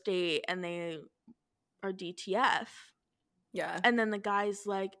first date and they are DTF. Yeah. And then the guy's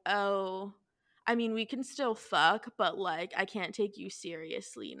like, oh, I mean, we can still fuck, but like, I can't take you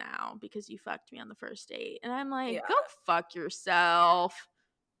seriously now because you fucked me on the first date. And I'm like, go fuck yourself.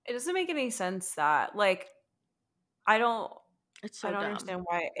 It doesn't make any sense that, like, I don't dumb. understand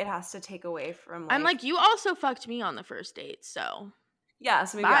why it has to take away from, like, I'm like, you also fucked me on the first date, so. Yeah,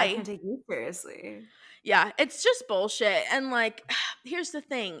 so maybe I can take you seriously. Yeah, it's just bullshit. And like, here's the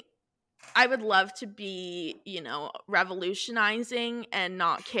thing. I would love to be, revolutionizing and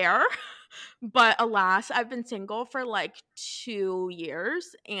not care. But alas, I've been single for like 2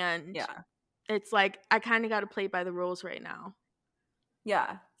 years. And it's like, I kind of got to play by the rules right now.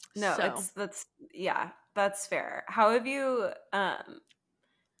 Yeah. No, that's fair. How have you,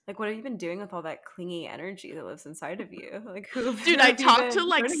 like, what have you been doing with all that clingy energy that lives inside of you? Like, dude, I talked to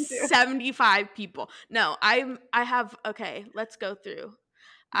like 75 people. No, I have, okay, let's go through.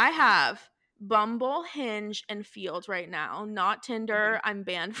 I have Bumble, Hinge, and Field right now. Not Tinder. Okay. I'm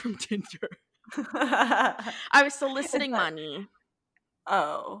banned from Tinder. I was soliciting money.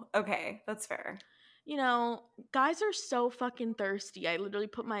 Oh, okay. That's fair. Guys are so fucking thirsty. I literally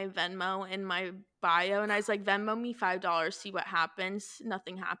put my Venmo in my bio and I was like, Venmo me $5, see what happens.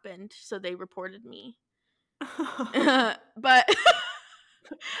 Nothing happened. So they reported me. But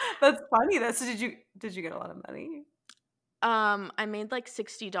that's funny though. So did you get a lot of money? I made like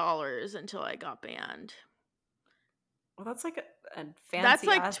 $60 until I got banned. Well, that's like a fancy. That's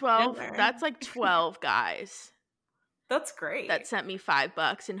like 12. Dinner. That's like 12 guys. That's great. That sent me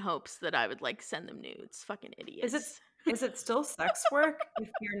 $5 in hopes that I would like send them nudes. Fucking idiots. Is it still sex work if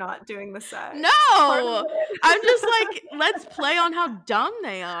you're not doing the sex? No, I'm just like, let's play on how dumb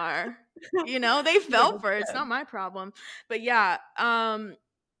they are. They fell for it. It's not my problem. But yeah,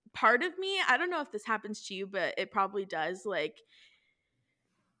 part of me, I don't know if this happens to you, but it probably does. Like,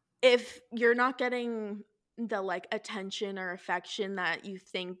 if you're not getting the like attention or affection that you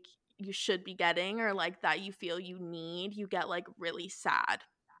think you should be getting, or like that you feel you need, you get like really sad.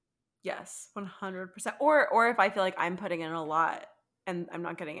 Yes, 100%. Or if I feel like I'm putting in a lot and I'm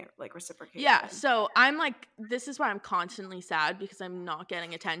not getting it like reciprocated. Yeah, so I'm like, this is why I'm constantly sad, because I'm not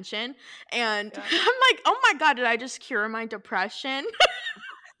getting attention. And I'm like, oh my God, did I just cure my depression?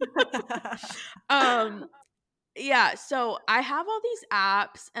 Yeah, so I have all these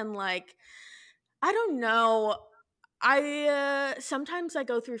apps and like, I don't know. I sometimes I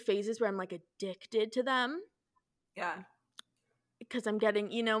go through phases where I'm like addicted to them. Yeah. Because I'm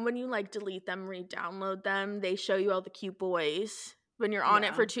getting, when you like delete them, re-download them, they show you all the cute boys. When you're on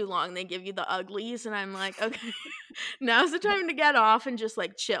it for too long, they give you the uglies. And I'm like, okay, now's the time to get off and just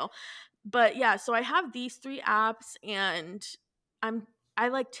like chill. But yeah, so I have these 3 apps and I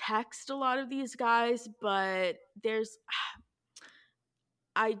like text a lot of these guys, but it's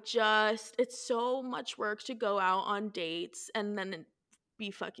so much work to go out on dates and then be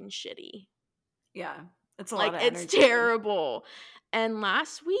fucking shitty. Yeah. It's a lot of energy. It's terrible. And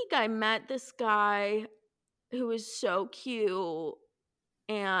last week I met this guy who was so cute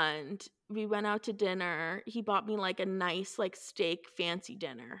and we went out to dinner. He bought me like a nice like steak fancy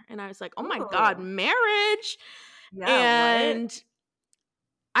dinner. And I was like, oh my God, marriage. Yeah, and what?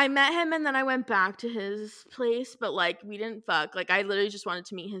 I met him and then I went back to his place, but like we didn't fuck. Like I literally just wanted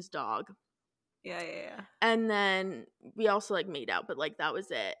to meet his dog. Yeah. And then we also like made out, but like that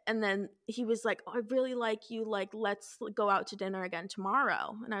was it. And then he was like, oh, I really like you. Like, let's go out to dinner again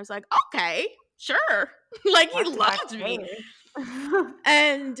tomorrow. And I was like, okay, sure. Like he loved me.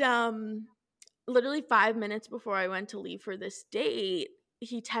 And literally 5 minutes before I went to leave for this date,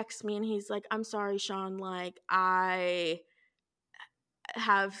 he texts me and he's like, I'm sorry, Sean. Like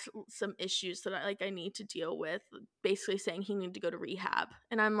have some issues that I need to deal with, basically saying he needed to go to rehab.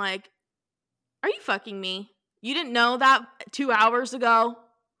 And I'm like, are you fucking me? You didn't know that 2 hours ago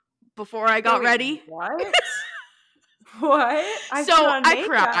before I got ready? What? What? So I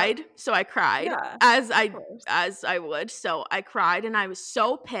cried Yeah, as I would. So I cried and I was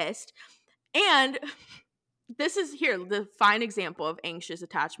so pissed. And this is the fine example of anxious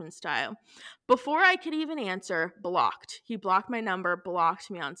attachment style. Before I could even answer, blocked. He blocked my number, blocked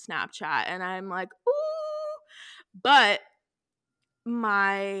me on Snapchat, and I'm like, ooh. But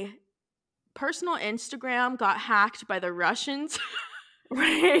my personal Instagram got hacked by the Russians.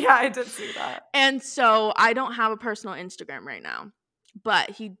 Yeah, I did see that. And so I don't have a personal Instagram right now. But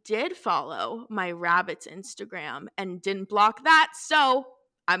he did follow my rabbit's Instagram and didn't block that. So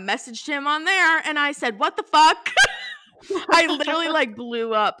I messaged him on there and I said, what the fuck? I literally like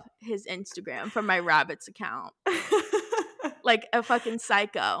blew up his Instagram from my rabbit's account. Like a fucking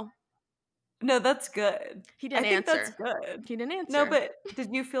psycho. No, that's good. He didn't answer. That's good. He didn't answer. No, but did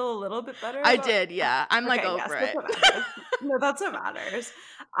you feel a little bit better? I did, yeah. I'm like over it. No, that's what matters.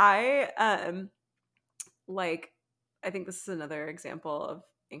 I think this is another example of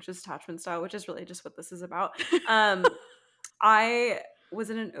anxious attachment style, which is really just what this is about. I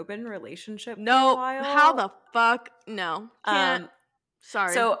was in an open relationship for a while. How the fuck? No. Can't.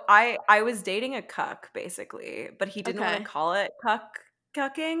 Sorry. So I was dating a cuck, basically, but he didn't want to call it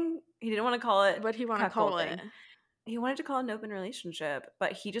cucking. He didn't want to call it. What he want to call it? He wanted to call it an open relationship,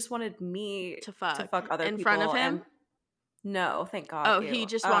 but he just wanted me to fuck other people in front of him. No, thank God. Oh, he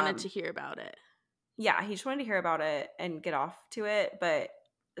just wanted to hear about it. Yeah, he just wanted to hear about it and get off to it, but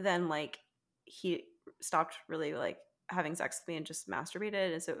then like he stopped really like having sex with me and just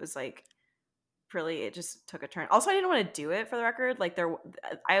masturbated, and so it was like really it just took a turn. Also, I didn't want to do it, for the record. Like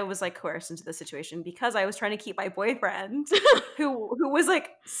I was like coerced into the situation because I was trying to keep my boyfriend who was like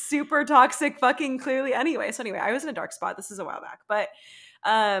super toxic fucking clearly anyway. So anyway, I was in a dark spot. This is a while back. But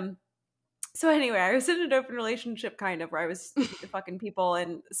so anyway, I was in an open relationship kind of where I was fucking people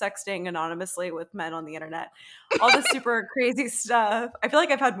and sexting anonymously with men on the internet. All this super crazy stuff. I feel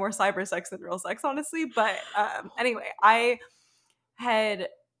like I've had more cyber sex than real sex, honestly. But anyway, I had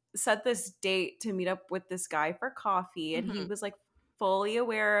set this date to meet up with this guy for coffee, and he was like fully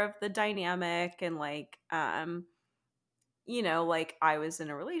aware of the dynamic and like you know, like I was in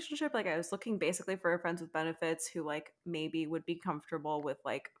a relationship, like I was looking basically for a friends with benefits who like maybe would be comfortable with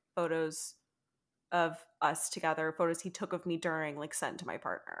like photos of us together, photos he took of me during, like sent to my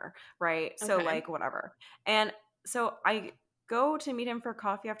partner, right? So like whatever. And so I go to meet him for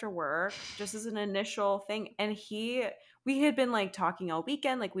coffee after work just as an initial thing, and we had been like talking all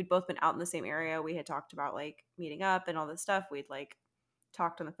weekend, like we'd both been out in the same area, we had talked about like meeting up and all this stuff, we'd like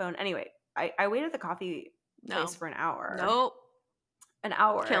talked on the phone. Anyway, I waited at the coffee place for an hour. An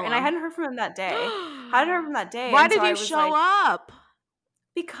hour. And I hadn't heard from him that day. Why did you show up?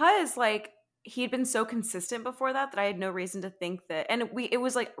 Because like he'd been so consistent before that I had no reason to think that. And it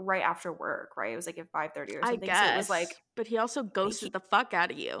was like right after work, right? It was like at 5:30 or something. I guess. So it was like, but he also ghosted the fuck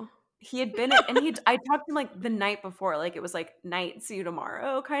out of you. He had been and I talked to him like the night before, like it was like night, see you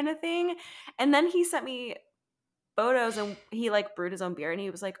tomorrow kind of thing. And then he sent me photos, and he like brewed his own beer, and he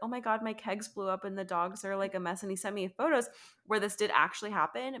was like, oh my God, my kegs blew up and the dogs are like a mess. And he sent me photos where this did actually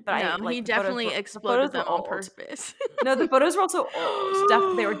happen, but he definitely exploded them on purpose. No, the photos were also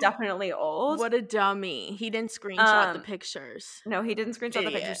old. They were definitely old. What a dummy. He didn't screenshot the pictures. No, he didn't screenshot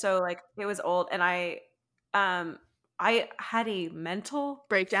the pictures. So like it was old, and I had a mental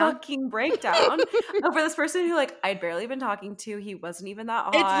fucking breakdown over this person who like I'd barely been talking to. He wasn't even that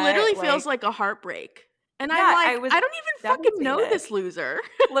hot. It literally feels like a heartbreak. And I'm like, I don't even fucking know this loser.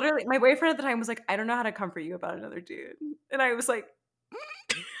 Literally, my boyfriend at the time was like, I don't know how to comfort you about another dude. And I was like,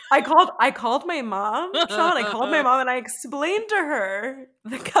 I called my mom, Sean. I called my mom and I explained to her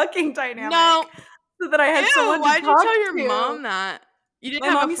the cucking dynamic. No. So that I had someone to talk to. Why'd you tell your mom that? You didn't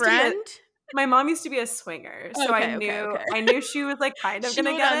have a friend? My mom used to be a swinger. So I knew she was like kind of going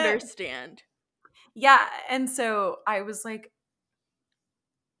to get it. She would understand. Yeah. And so I was like,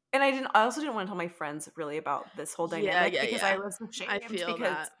 and I also didn't want to tell my friends really about this whole dynamic because I was ashamed. I feel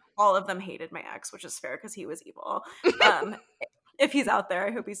because all of them hated my ex, which is fair because he was evil. If he's out there,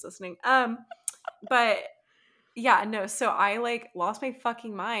 I hope he's listening. But yeah, no. So I like lost my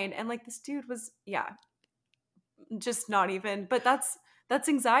fucking mind, and like this dude was just not even. But that's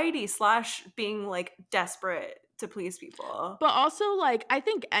anxiety / being like desperate to please people. But also like I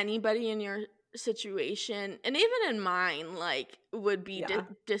think anybody in your situation, and even in mine, like would be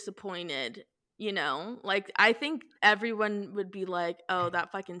disappointed, You know, like I think everyone would be like, "Oh,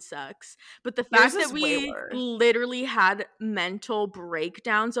 that fucking sucks." But the fact that we literally had mental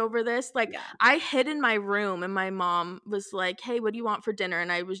breakdowns over this, like I hid in my room and my mom was like, "Hey, what do you want for dinner?"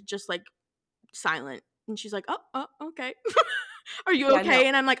 And I was just like silent. And she's like, "Oh, okay." Are you okay? No.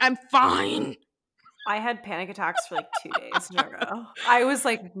 And I'm like, "I'm fine." I had panic attacks for like 2 days in a row. I was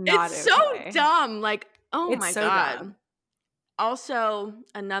like, not It's okay. So dumb. Like, oh it's my so God. Dumb. Also,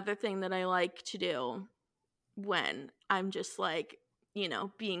 another thing that I like to do when I'm just like, you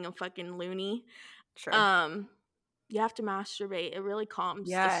know, being a fucking loony. Sure. You have to masturbate. It really calms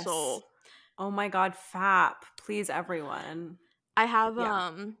the soul. Oh my God, FAP. Please, everyone. I have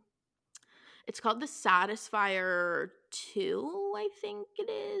it's called the Satisfier 2, I think it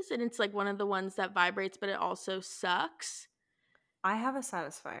is. And it's like one of the ones that vibrates, but it also sucks. I have a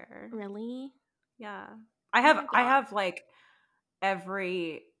Satisfier. Really? Yeah. I have like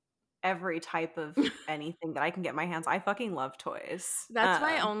every type of anything that I can get my hands. I fucking love toys. That's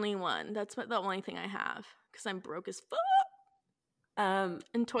my only one. That's the only thing I have because I'm broke as fuck.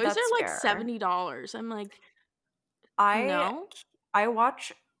 And toys are like $70. I'm like, I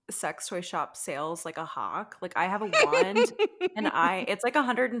watch sex toy shop sales like a hawk. Like I have a wand and it's like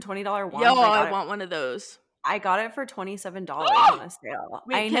 $120 wand. Yo, I want one of those. I got it for $27 on a sale.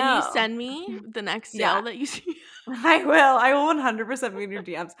 Wait, can you send me the next sale that you see? I will 100% be in your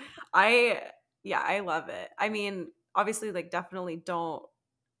DMs. I love it. I mean, obviously, like definitely no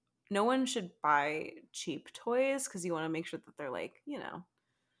one should buy cheap toys because you want to make sure that they're like, you know,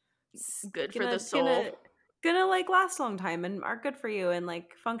 good for the soul. Gonna like last a long time and are good for you and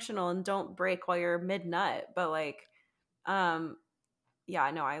like functional and don't break while you're mid nut. But like,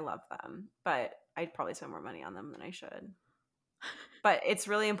 yeah, no, I love them, but I'd probably spend more money on them than I should. But it's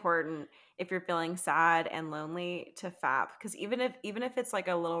really important if you're feeling sad and lonely to FAP, because even if it's like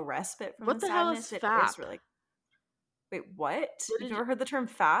a little respite from the sadness, it is really. Wait, what? Have you ever heard the term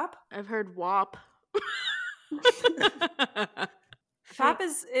FAP? I've heard WAP. FAP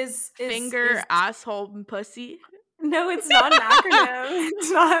is finger, asshole, and pussy. No, it's not an acronym. It's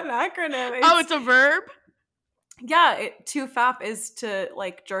not an acronym. It's a verb? Yeah, to FAP is to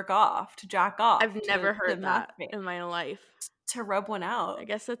like jerk off, to jack off. I've never heard that in my life. To rub one out. I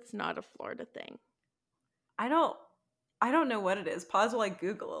guess it's not a Florida thing. I don't know what it is. Pause while I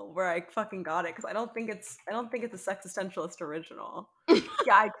Google where I fucking got it because I don't think it's a Sex Essentialist original.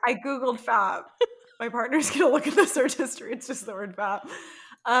 Yeah, I Googled FAP. My partner's gonna look at the search history. It's just the word FAP.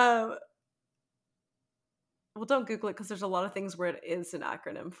 Well, don't Google it because there's a lot of things where it is an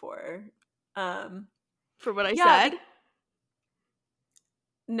acronym for. For what I said?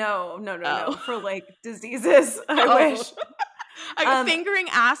 No. For like diseases. I wish. Fingering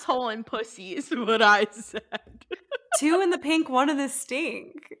asshole and pussy is what I said. 2 in the pink, 1 in the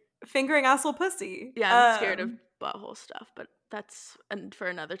stink. Fingering asshole pussy. Yeah, I'm scared of butthole stuff, but that's for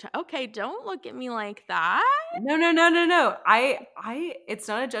another time. Okay, don't look at me like that. No. It's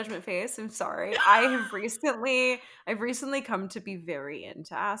not a judgment face. I'm sorry. I've recently come to be very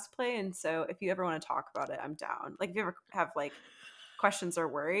into ass play, and so if you ever want to talk about it, I'm down. Like if you ever have like questions or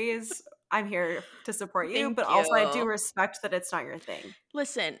worries, I'm here to support you. But also I do respect that it's not your thing.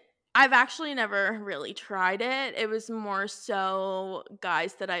 Listen, I've actually never really tried it. It was more so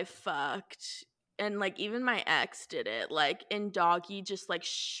guys that I fucked. And, like, even my ex did it. Like, in doggy, just, like,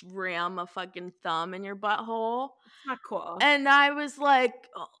 ram a fucking thumb in your butthole. It's not cool. And I was like,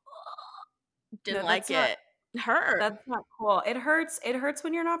 didn't like it. It hurt. That's not cool. It hurts. It hurts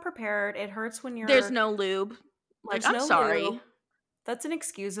when you're not prepared. It hurts when there's no lube. Like, I'm sorry. Lube. That's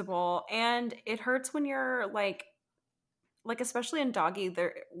inexcusable. And it hurts when you're, like especially in doggy,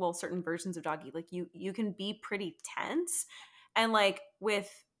 certain versions of doggy, like, you can be pretty tense. And, like, with...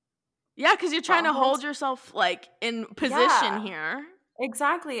 Yeah, because you're trying to hold yourself, like, in position here.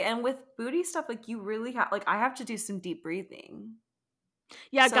 Exactly. And with booty stuff, like, you really have... Like, I have to do some deep breathing.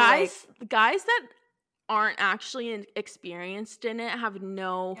 Yeah, so, guys that aren't actually experienced in it have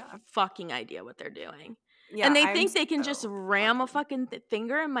no fucking idea what they're doing. Yeah, and they think they can just ram a fucking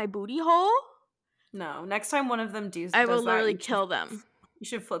finger in my booty hole? No. Next time one of them does I will literally kill them. You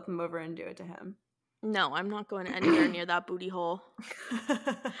should flip him over and do it to him. No, I'm not going anywhere near that booty hole.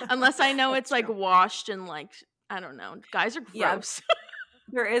 Unless I know it's like washed and like, I don't know. Guys are gross. Yeah.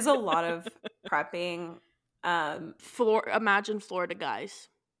 There is a lot of prepping. Imagine Florida guys.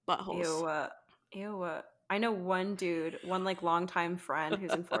 Buttholes. Ew. I know one dude, one like longtime friend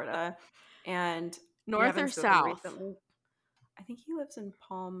who's in Florida. And north or south? Recently. I think he lives in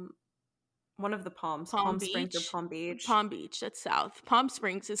one of the Palms. Palm Springs or Palm Beach. Palm Beach, that's south. Palm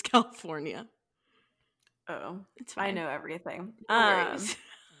Springs is California. Oh, it's fine. I know everything. No worries.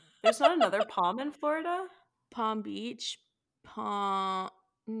 There's not another palm in Florida? Palm Beach. Palm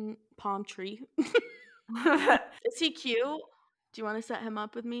tree. Is he cute? Do you want to set him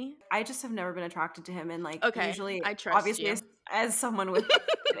up with me? I just have never been attracted to him, and like usually, I trust obviously, you. as someone with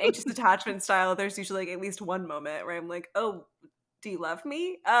an anxious attachment style, there's usually like at least one moment where I'm like, oh, do you love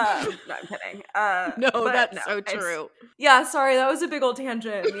me? No, I'm kidding. No, that's so true. Yeah, sorry, that was a big old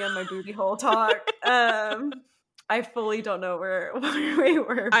tangent. Me and my booty hole talk. I fully don't know where we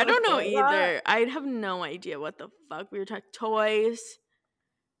were. I don't know either. I have no idea what the fuck we were talking. Toys.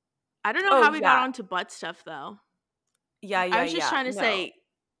 I don't know how we got onto butt stuff though. Yeah. I was just trying to say,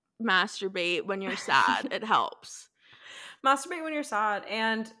 masturbate when you're sad. It helps. Masturbate when you're sad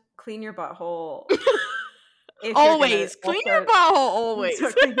and clean your butthole. Always clean your butthole. Always.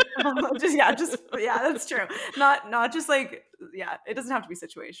 That's true. Not just like it doesn't have to be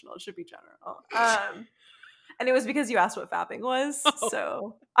situational. It should be general. And it was because you asked what fapping was,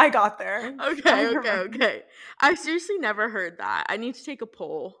 so I got there. Okay. I seriously never heard that. I need to take a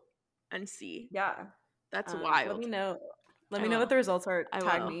poll and see. Yeah, that's wild. Let me know. Let me know what the results are.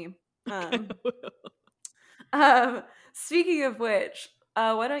 Tag me. Speaking of which,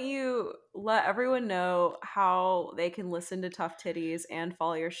 why don't you let everyone know how they can listen to Tough Titties and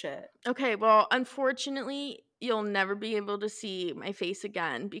follow your shit? Okay, well, unfortunately, you'll never be able to see my face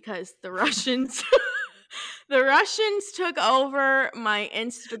again because the Russians took over my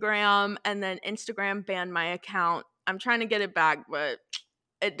Instagram, and then Instagram banned my account. I'm trying to get it back, but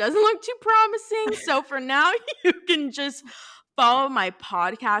it doesn't look too promising. So for now, you can just follow my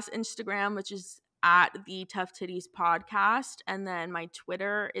podcast Instagram, which is at the Tough Titties Podcast. And then my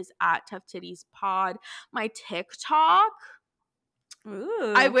Twitter is at Tough Titties Pod. My TikTok.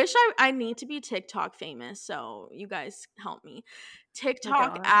 Ooh. I wish I need to be TikTok famous, so you guys help me.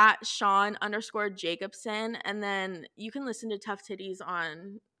 TikTok at Sean_Jacobson. And then you can listen to Tough Titties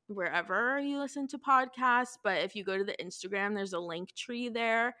on wherever you listen to podcasts, but if you go to the Instagram, there's a link tree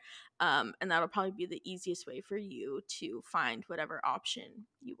there, and that'll probably be the easiest way for you to find whatever option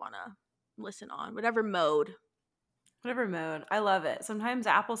you want to listen on, whatever mode. I love it. Sometimes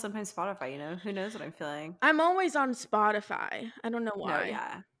Apple, sometimes Spotify, who knows what I'm feeling. I'm always on Spotify. I don't know why. No,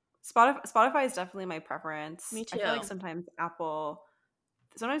 yeah, Spotify is definitely my preference. Me too. I feel like sometimes the Apple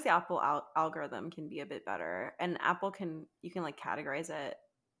algorithm can be a bit better, and you can like categorize it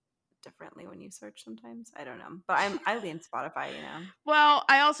differently when you search sometimes. I don't know, but I lean Spotify. Well,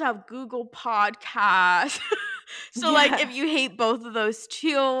 I also have Google Podcasts. So like if you hate both of those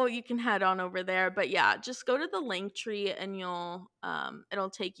too, you can head on over there. But yeah, just go to the link tree and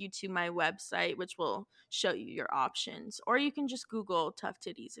it'll take you to my website, which will show you your options. Or you can just Google Tough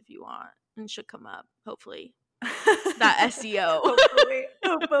Titties if you want, and it should come up, hopefully. That SEO.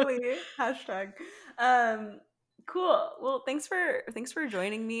 hopefully. Hashtag. Cool. Well, thanks for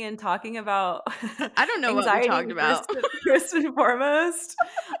joining me and talking about I don't know what we talked about. First and foremost.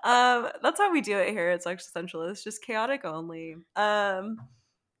 That's how we do it here at Sexistentialist, just chaotic only. But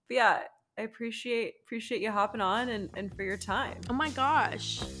yeah, I appreciate you hopping on and for your time. Oh my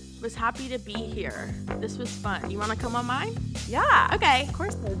gosh. Was happy to be here. This was fun. You want to come on mine? Yeah. Okay. Of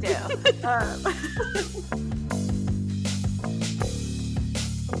course I do.